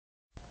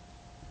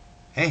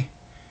Hey,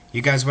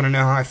 you guys want to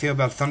know how I feel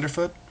about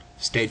Thunderfoot?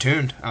 Stay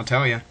tuned, I'll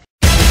tell you.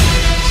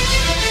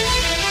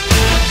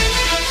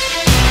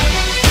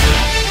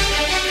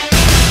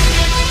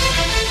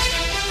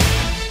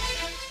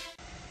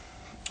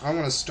 I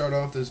want to start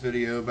off this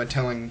video by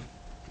telling,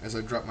 as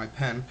I drop my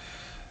pen,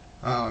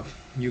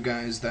 you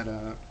guys that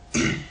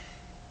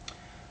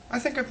I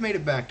think I've made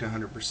it back to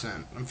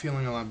 100%. I'm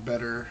feeling a lot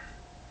better.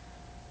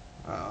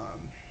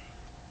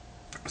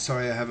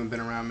 Sorry I haven't been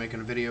around making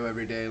a video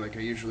every day like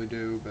I usually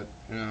do, but,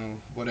 you know,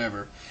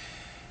 whatever.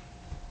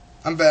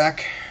 I'm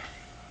back.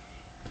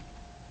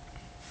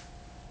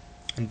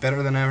 And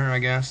better than ever, I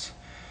guess.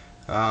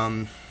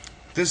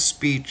 This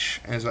speech,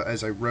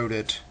 as I wrote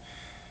it,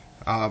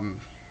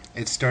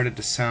 it started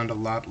to sound a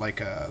lot like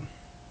a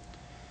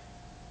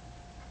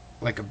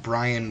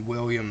Brian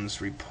Williams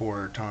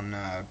report on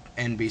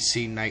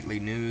NBC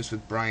Nightly News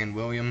with Brian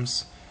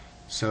Williams.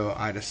 So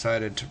I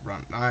decided to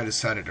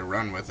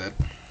run with it.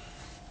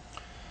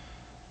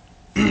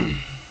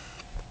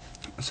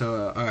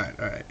 So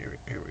alright,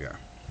 here we are.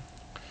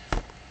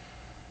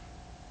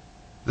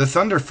 The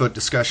Thunderfoot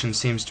discussion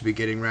seems to be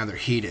getting rather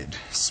heated.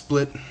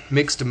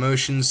 Mixed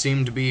emotions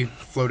seem to be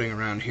floating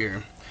around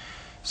here.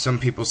 Some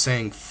people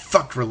saying,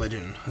 "Fuck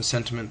religion," a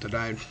sentiment that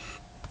I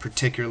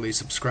particularly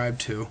subscribe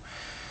to.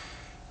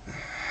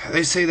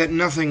 They say that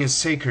nothing is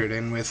sacred,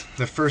 and with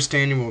the first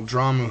annual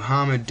Draw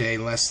Muhammad Day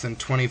less than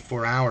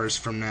 24 hours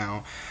from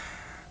now,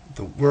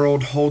 the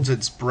world holds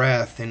its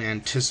breath in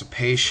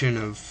anticipation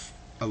of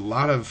a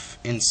lot of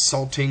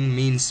insulting,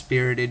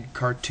 mean-spirited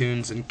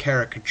cartoons and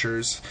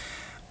caricatures,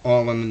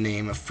 all in the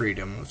name of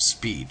freedom of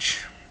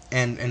speech.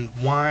 And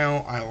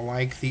while I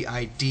like the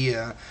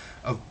idea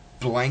of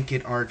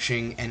blanket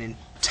arching an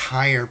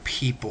entire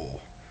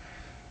people,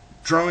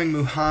 drawing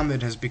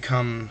Muhammad has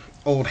become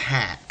old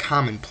hat,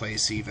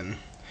 commonplace even.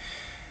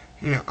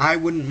 You know, I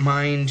wouldn't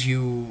mind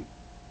you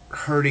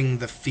hurting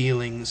the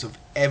feelings of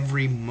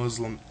every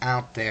Muslim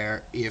out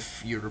there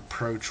if your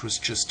approach was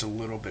just a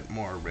little bit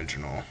more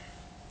original.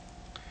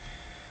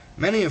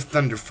 Many of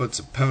Thunderfoot's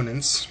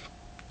opponents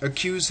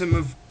accuse him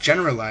of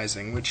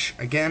generalizing, which,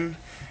 again,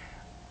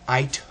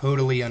 I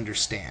totally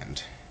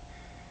understand.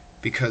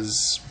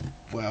 Because,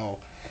 well,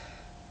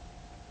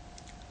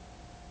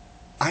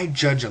 I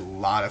judge a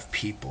lot of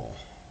people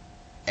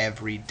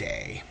every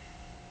day.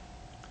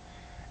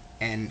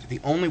 And the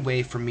only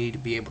way for me to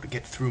be able to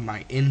get through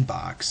my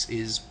inbox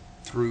is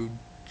through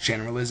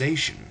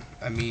generalization.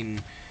 I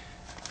mean,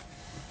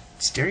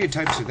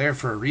 stereotypes are there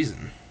for a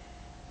reason.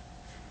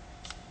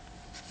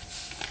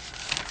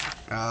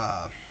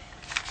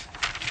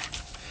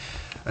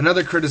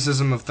 Another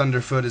criticism of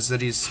Thunderfoot is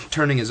that he's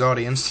turning his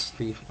audience,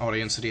 the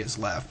audience that he has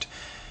left,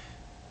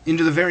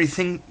 into the very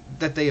thing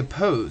that they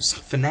oppose,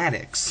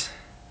 fanatics.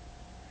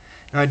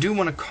 Now, I do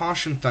want to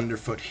caution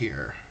Thunderfoot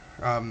here.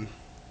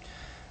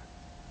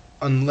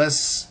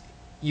 Unless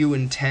you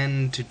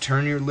intend to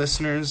turn your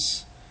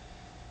listeners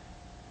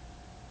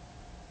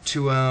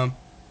to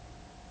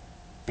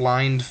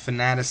blind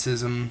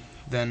fanaticism,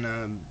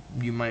 then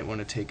you might want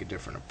to take a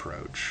different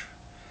approach.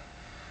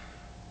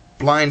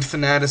 Blind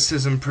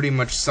fanaticism pretty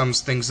much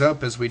sums things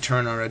up as we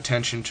turn our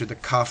attention to the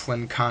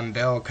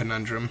Coughlin-Condell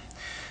conundrum.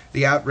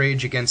 The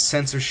outrage against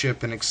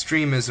censorship and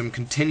extremism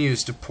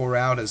continues to pour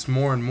out as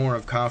more and more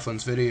of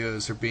Coughlin's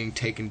videos are being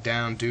taken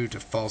down due to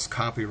false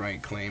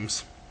copyright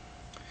claims.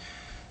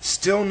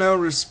 Still no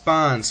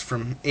response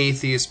from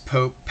atheist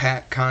Pope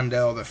Pat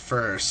Condell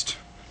I.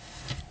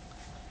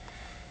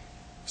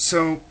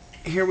 So,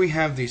 here we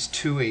have these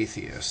two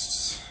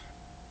atheists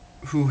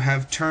who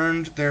have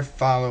turned their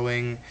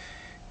following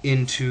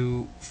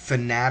into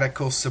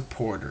fanatical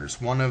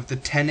supporters, one of the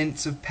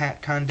tenets of Pat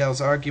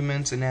Condell's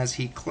arguments, and as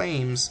he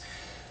claims,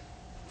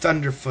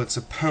 Thunderfoot's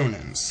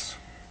opponents.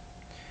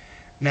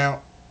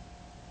 Now,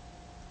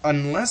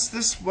 unless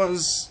this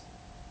was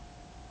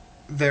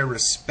their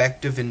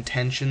respective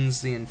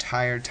intentions the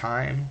entire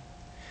time,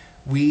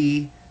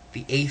 we,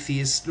 the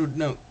atheist,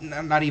 no,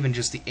 not even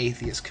just the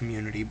atheist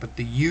community, but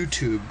the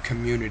YouTube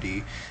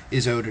community,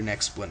 is owed an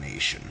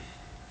explanation.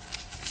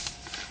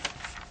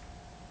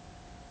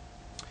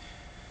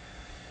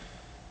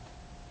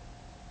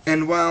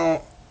 And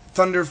while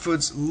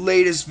Thunderfoot's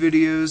latest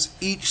videos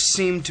each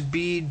seem to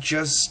be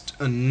just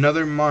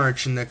another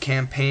march in the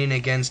campaign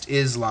against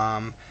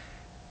Islam,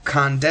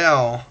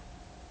 Condell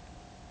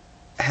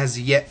has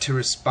yet to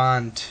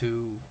respond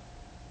to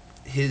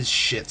his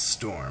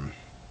shitstorm,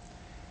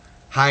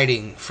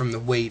 hiding from the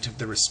weight of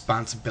the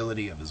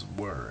responsibility of his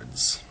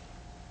words.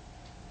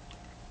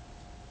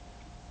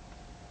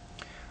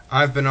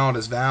 I've been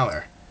Aldus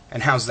Valor,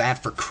 and how's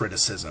that for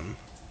criticism?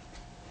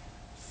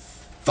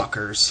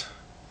 Fuckers.